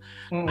to?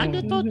 Ano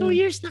to? 2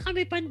 years na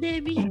kami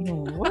pandemic.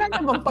 Wala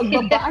namang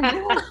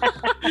pagbabago.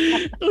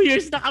 2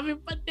 years na kami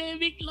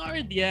pandemic,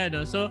 Lord. Yeah,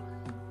 no? So,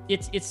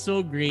 it's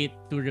so great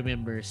to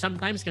remember.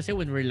 Sometimes kasi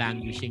when we're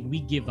languishing, we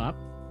give up,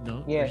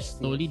 no?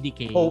 Yes. We're slowly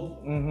decaying. Hope.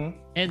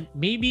 And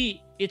maybe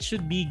it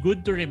should be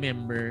good to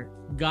remember,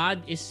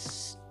 God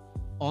is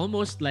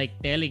almost like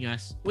telling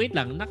us, wait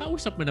lang,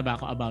 nakausap mo na ba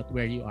ako about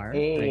where you are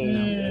right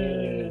now?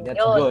 That's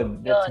good.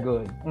 That's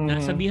good.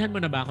 Nasabihan mo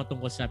na ba ako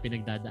tungkol sa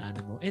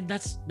pinagdadaanan mo? And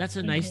that's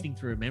a nice thing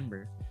to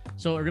remember.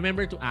 So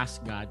remember to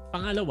ask God.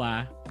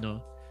 Pangalawa,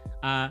 no,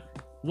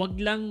 wag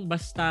lang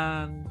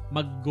bastang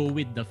mag-go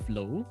with the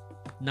flow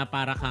na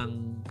para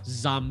kang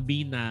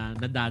zombie na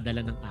nadadala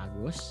ng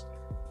agos.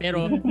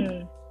 Pero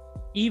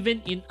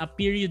even in a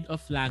period of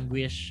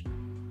languish,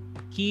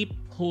 keep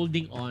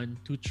holding on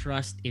to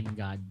trust in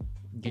God.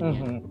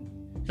 Ganyan.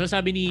 So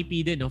sabi ni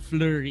Pide, no,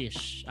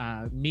 flourish,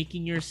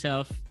 making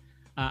yourself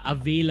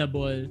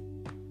available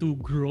to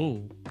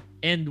grow.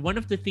 And one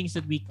of the things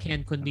that we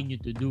can continue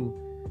to do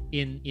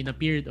in a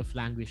period of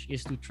languish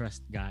is to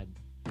trust God,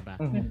 diba?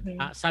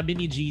 Sabi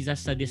ni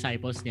Jesus sa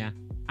disciples niya,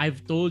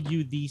 I've told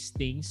you these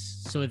things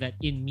so that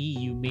in me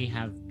you may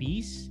have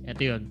peace.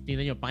 Ito yun,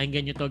 tingnan nyo,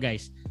 pakinggan nyo to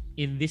guys.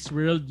 In this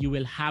world you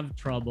will have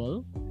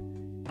trouble.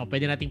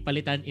 Pwede nating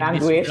palitan, in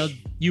language. This world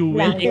you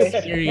will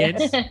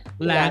experience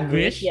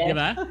language, yes.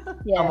 Diba?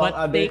 Yes. But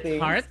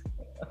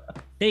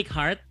take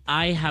heart,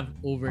 I have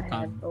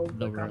overcome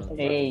the world.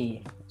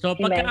 Hey. So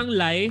pagka ang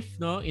life,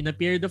 no, in a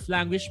period of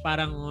language,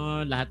 parang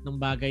lahat ng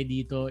bagay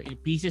dito,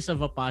 pieces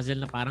of a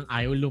puzzle na parang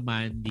ayaw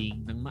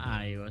lumanding ng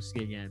maayos,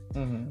 ganyan.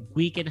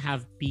 We can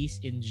have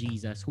peace in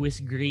Jesus who is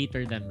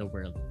greater than the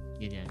world.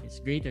 Ganyan, is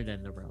greater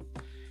than the world.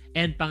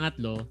 And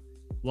pangatlo,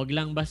 wag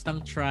lang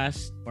bastang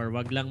trust or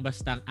wag lang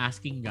bastang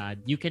asking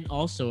God. You can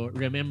also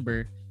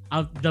remember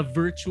of the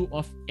virtue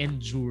of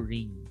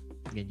enduring.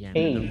 Ganyan.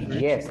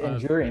 Yes,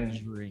 enduring.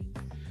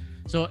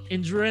 So,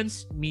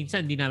 endurance,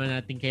 minsan hindi naman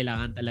natin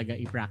kailangan talaga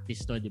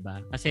i-practice to, di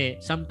ba? Kasi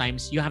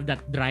sometimes you have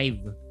that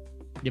drive.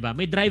 Di ba?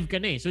 May drive ka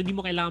na eh. So, hindi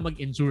mo kailangan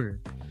mag-endure.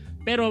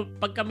 Pero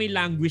pagka may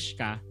languish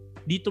ka,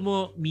 dito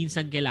mo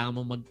minsan kailangan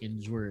mo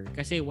mag-endure.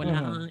 Kasi wala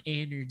kang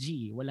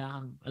energy.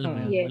 Wala kang, alam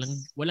mo yun,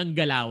 walang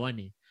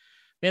galawan eh.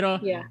 Pero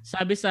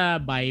sabi sa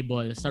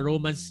Bible, sa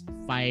Romans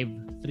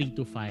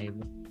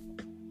 5:3-5,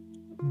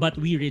 but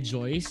we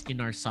rejoice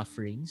in our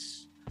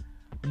sufferings,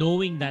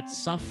 knowing that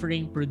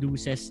suffering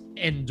produces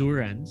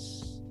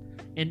endurance,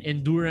 and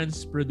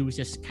endurance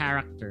produces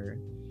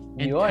character,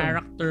 and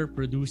character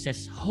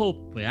produces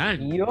hope.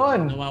 Yan.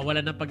 Yun.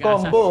 Nawawala ng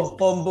pag-asa.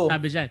 Combo.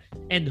 Sabi dyan.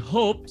 And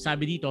hope,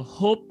 sabi dito,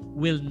 hope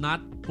will not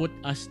put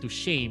us to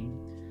shame,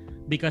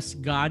 because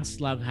God's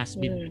love has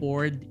been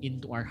poured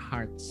into our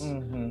hearts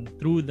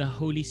through the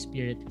Holy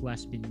Spirit who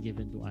has been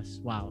given to us.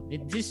 Wow.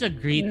 This is a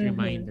great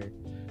reminder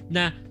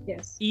Na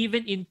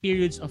even in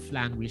periods of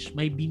languish,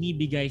 may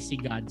binibigay si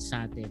God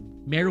sa atin.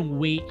 Merong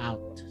way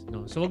out.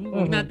 No? So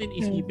wag natin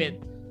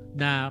isipin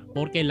na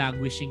porke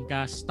languishing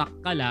ka, stuck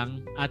ka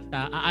lang at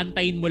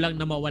aantayin mo lang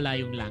na mawala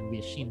yung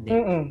languish. Hindi.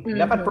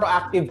 Dapat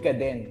proactive ka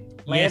din.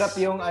 Mahirap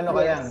yung ka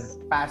lang,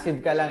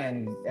 passive ka lang and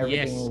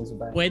everything moves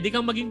by. Pwede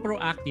kang maging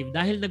proactive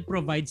dahil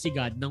nag-provide si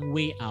God ng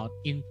way out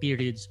in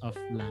periods of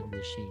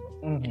languishing.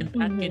 And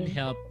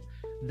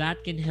that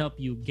can help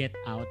you get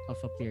out of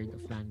a period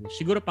of languish.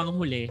 Siguro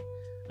panghuli,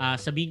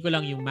 sabihin ko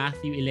lang yung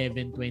Matthew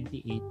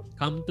 11:28,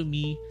 "Come to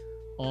me,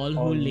 all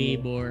who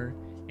labor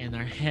and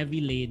are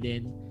heavy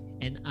laden,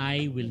 and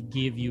I will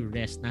give you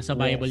rest." Nasa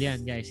Bible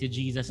yan, guys. Si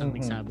Jesus ang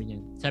nagsabi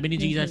niyan. Sabi ni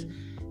Jesus,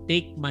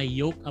 "Take my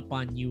yoke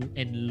upon you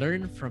and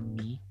learn from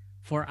me,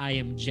 for I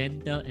am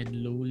gentle and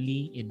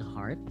lowly in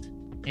heart,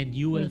 and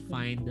you will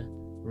find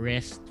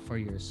rest for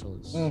your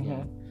souls."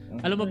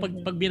 Alam mo,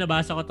 pag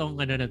binabasa ko tong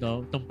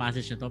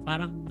passage na to,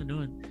 parang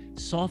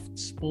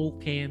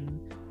soft-spoken,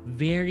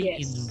 very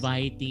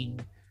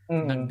inviting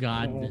na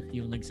God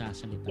yung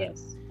nagsasalita.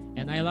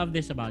 And I love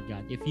this about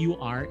God. If you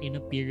are in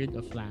a period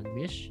of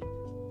languish,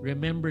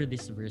 remember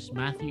this verse,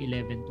 Matthew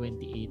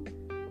 11:28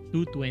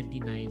 to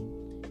 29,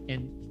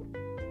 and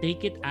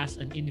take it as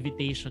an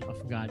invitation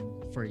of God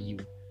for you.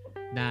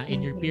 Na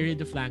in your period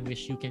of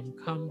languish, you can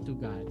come to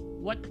God.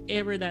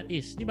 Whatever that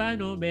is. Di ba,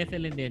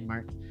 Bethel and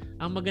Denmark?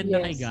 Ang maganda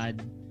kay God,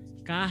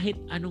 kahit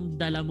anong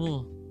dala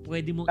mo,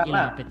 pwede mong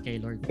ilapit kay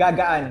Lord.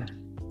 Gagaan.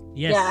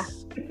 Yes. Yeah.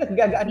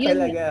 Gagaan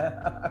talaga.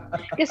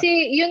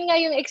 Kasi yun nga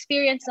yung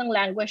experience ng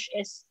language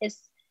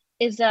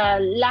is a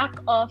lack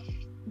of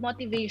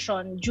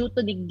motivation due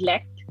to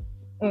neglect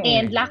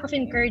and lack of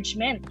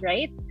encouragement,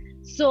 right?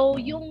 So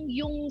yung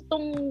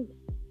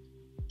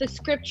the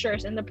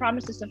scriptures and the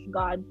promises of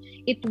God,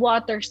 it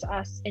waters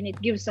us and it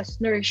gives us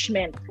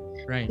nourishment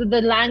to the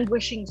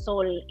languishing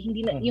soul,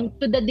 hindi na yung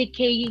to the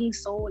decaying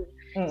soul.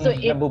 So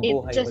it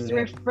just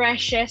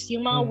refreshes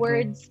yung mga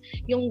words,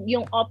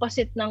 yung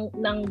opposite ng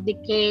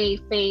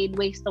decay, fade,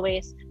 waste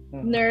away,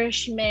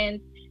 nourishment,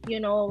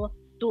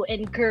 to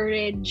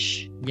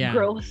encourage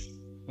growth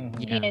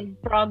and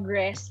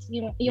progress,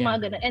 yung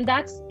mga ganun. And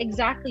that's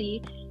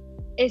exactly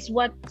is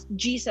what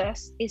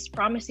Jesus is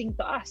promising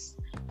to us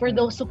for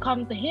those who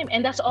come to Him.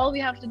 And that's all we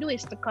have to do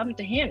is to come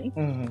to Him.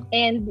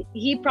 And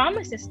He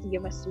promises to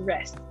give us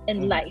rest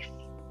and life.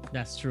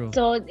 That's true.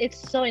 So it's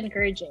so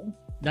encouraging.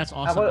 That's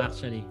awesome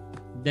actually.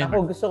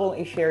 Ako gusto kong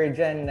i-share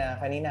dyan na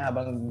kanina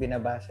habang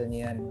binabasa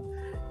niyan.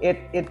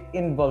 It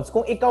involves,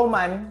 kung ikaw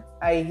man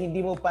ay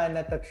hindi mo pa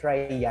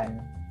na-try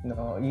yan,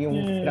 yung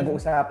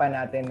nag-uusapan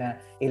natin na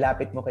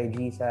ilapit mo kay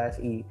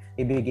Jesus,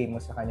 ibigay mo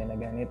sa Kanya na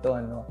ganito,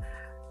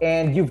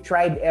 and you've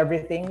tried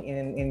everything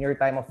in your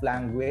time of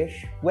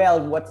languish, well,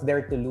 what's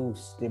there to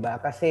lose,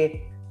 diba?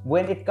 Kasi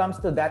when it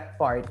comes to that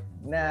part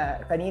na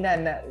kanina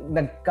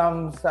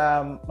nagpop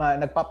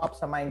up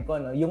sa mind ko,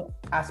 yung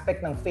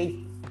aspect ng faith,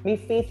 may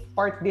faith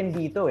part din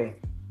dito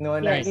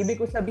na ibig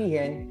ko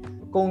sabihin,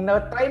 kung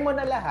na-try mo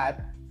na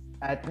lahat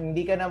at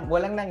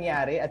walang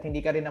nangyari at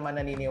hindi ka rin naman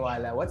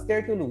naniniwala, what's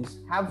there to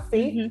lose? Have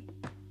faith.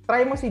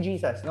 Try mo si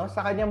Jesus,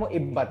 sa Kanya mo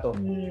ibato.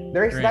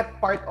 There's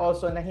that part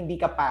also na hindi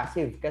ka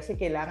passive kasi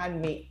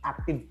kailangan may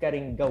active ka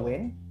ring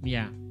gawin.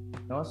 Yeah.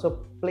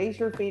 So place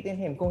your faith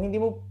in Him. Kung hindi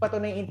mo pa ito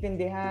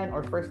naiintindihan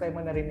or first time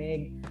mo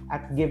narinig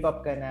at give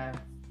up ka na,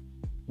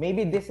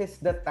 maybe this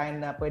is the time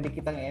na pwede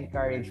kitang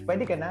i-encourage.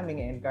 Pwede ka naming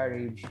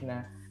i-encourage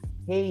na,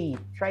 hey,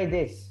 try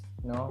this.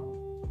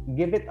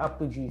 Give it up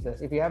to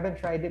Jesus. If you haven't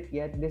tried it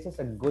yet, this is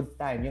a good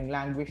time. Yung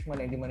language mo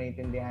na hindi mo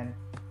naiintindihan,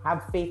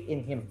 have faith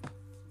in Him.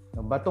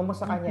 Bato mo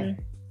sa Kanya.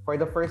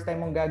 For the first time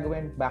mong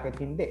gagawin, bakit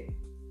hindi?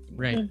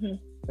 Right.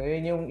 So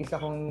yun yung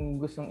isa kong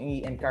gustong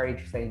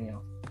i-encourage sa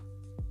inyo.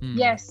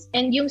 Yes.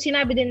 And yung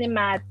sinabi din ni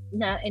Matt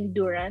na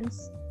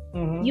endurance,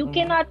 you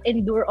cannot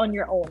endure on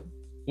your own.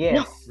 Yes.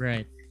 No.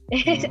 Right.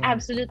 It's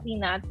absolutely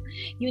not.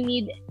 You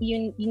need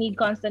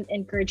constant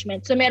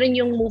encouragement. So meron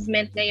yung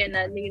movement ngayon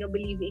na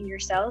believe in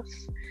yourself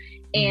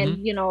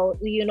and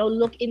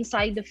look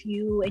inside of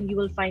you and you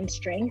will find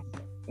strength.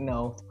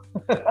 No.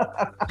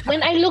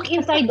 When I look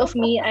inside of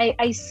me,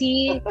 I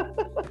see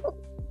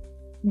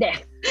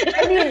death.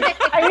 I mean,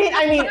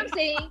 I'm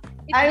saying,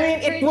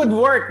 it would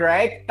work,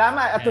 right?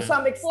 Tama. To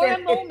some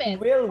extent, it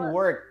will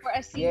work. For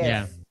a season.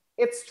 Yeah.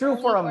 It's true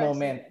Only for a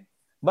moment.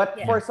 But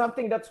Yeah. for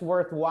something that's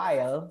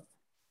worthwhile,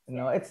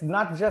 it's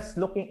not just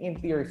looking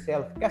into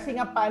yourself. Kasi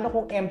nga, paano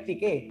kung empty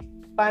ka eh?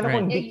 Paano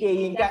kung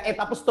decaying ka,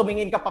 tapos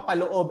tumingin ka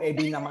papaloob,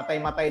 di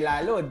namatay-matay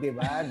lalo, di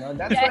ba?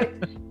 That's why,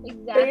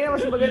 kaya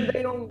mas maganda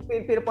yung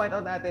pinapoint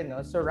out natin,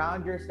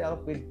 surround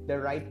yourself with the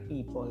right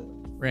people.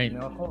 Right.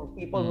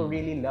 People who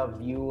really love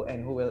you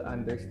and who will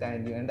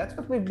understand you. And that's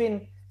what we've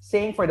been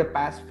saying for the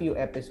past few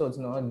episodes,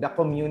 the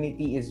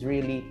community is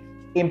really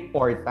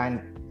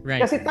important. Right.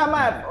 Kasi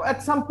tama,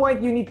 at some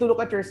point you need to look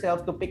at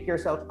yourself, to pick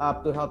yourself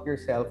up, to help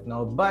yourself,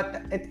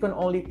 but it can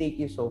only take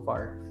you so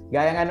far.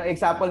 Gaya nga ng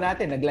example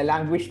natin,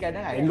 nagla-languish ka na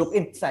nga. Look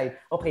inside.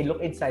 Okay,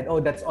 look inside. Oh,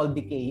 that's all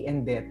decay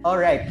and death.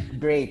 All right,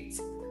 great.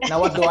 Now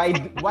what do I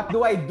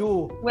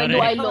do? When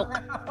do I look?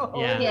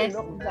 Yeah. Yes,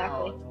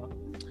 exactly.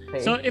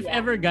 Okay. So if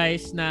ever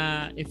guys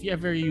if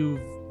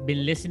you've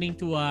been listening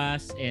to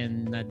us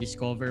and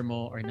na-discover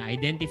mo or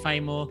na-identify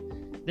mo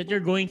that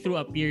you're going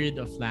through a period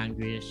of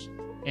languish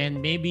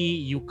and maybe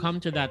you come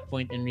to that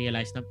point and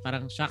realize na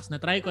parang shucks,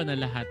 na-try ko na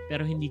lahat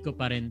pero hindi ko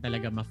pa rin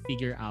talaga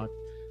ma-figure out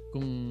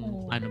kung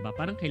ano ba,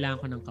 parang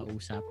kailangan ko ng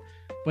kausap.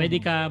 Pwede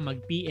ka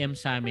mag-PM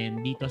sa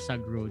amin dito sa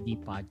Grow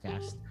Deep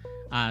Podcast.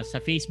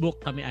 Sa Facebook,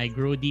 kami ay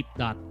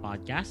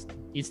growdeep.podcast.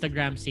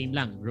 Instagram, same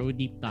lang,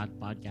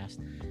 growdeep.podcast.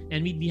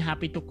 And we'd be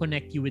happy to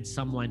connect you with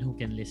someone who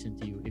can listen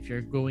to you. If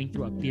you're going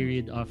through a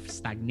period of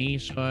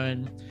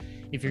stagnation,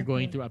 if you're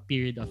going through a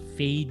period of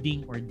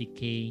fading or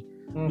decay,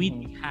 we'd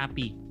be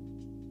happy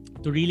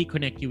to really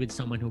connect you with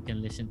someone who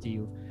can listen to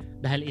you.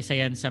 Dahil isa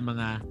yan sa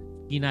mga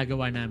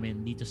ginagawa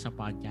namin dito sa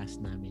podcast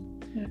namin.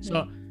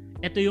 So,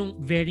 ito yung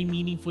very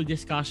meaningful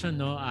discussion,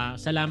 no?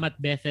 Salamat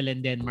Bethel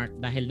and Denmark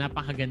dahil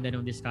napakaganda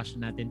ng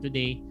discussion natin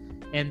today.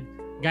 And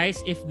guys,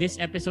 if this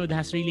episode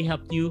has really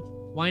helped you,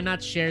 why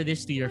not share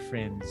this to your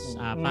friends?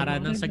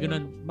 Para nang sa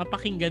ganun,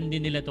 mapakinggan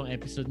din nila tong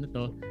episode na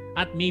to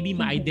at maybe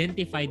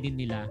ma-identify din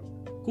nila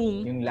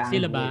kung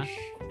sila ba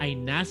ay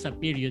nasa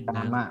period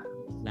ng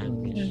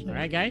language.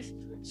 Alright guys?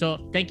 So,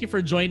 thank you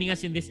for joining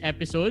us in this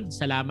episode.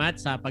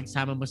 Salamat sa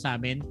pagsama mo sa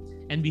amin.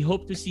 And we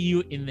hope to see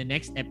you in the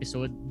next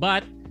episode.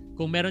 But,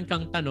 kung meron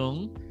kang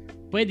tanong,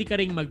 pwede ka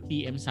ring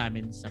mag-PM sa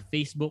amin sa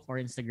Facebook or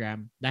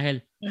Instagram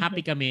dahil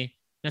happy kami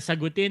na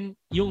sagutin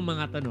yung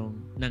mga tanong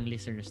ng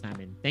listeners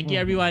namin. Thank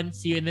you everyone.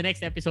 See you in the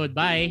next episode.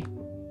 Bye!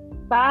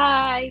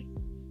 Bye!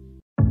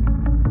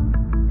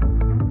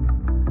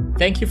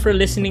 Thank you for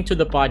listening to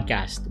the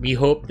podcast. We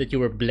hope that you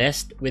were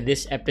blessed with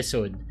this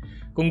episode.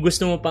 Kung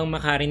gusto mo pang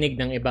makarinig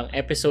ng ibang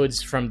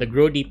episodes from the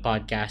Grow Deep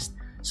Podcast,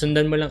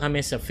 sundan mo lang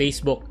kami sa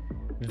Facebook,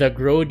 The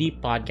Grow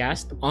Deep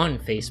Podcast on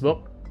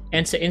Facebook,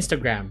 and sa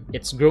Instagram,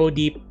 it's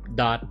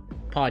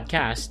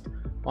growdeep.podcast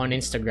on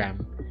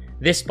Instagram.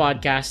 This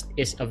podcast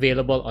is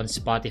available on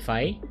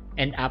Spotify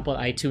and Apple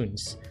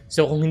iTunes.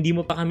 So kung hindi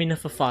mo pa kami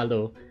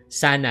na-follow,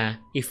 sana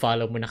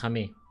i-follow mo na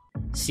kami.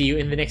 See you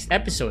in the next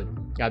episode.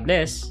 God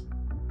bless!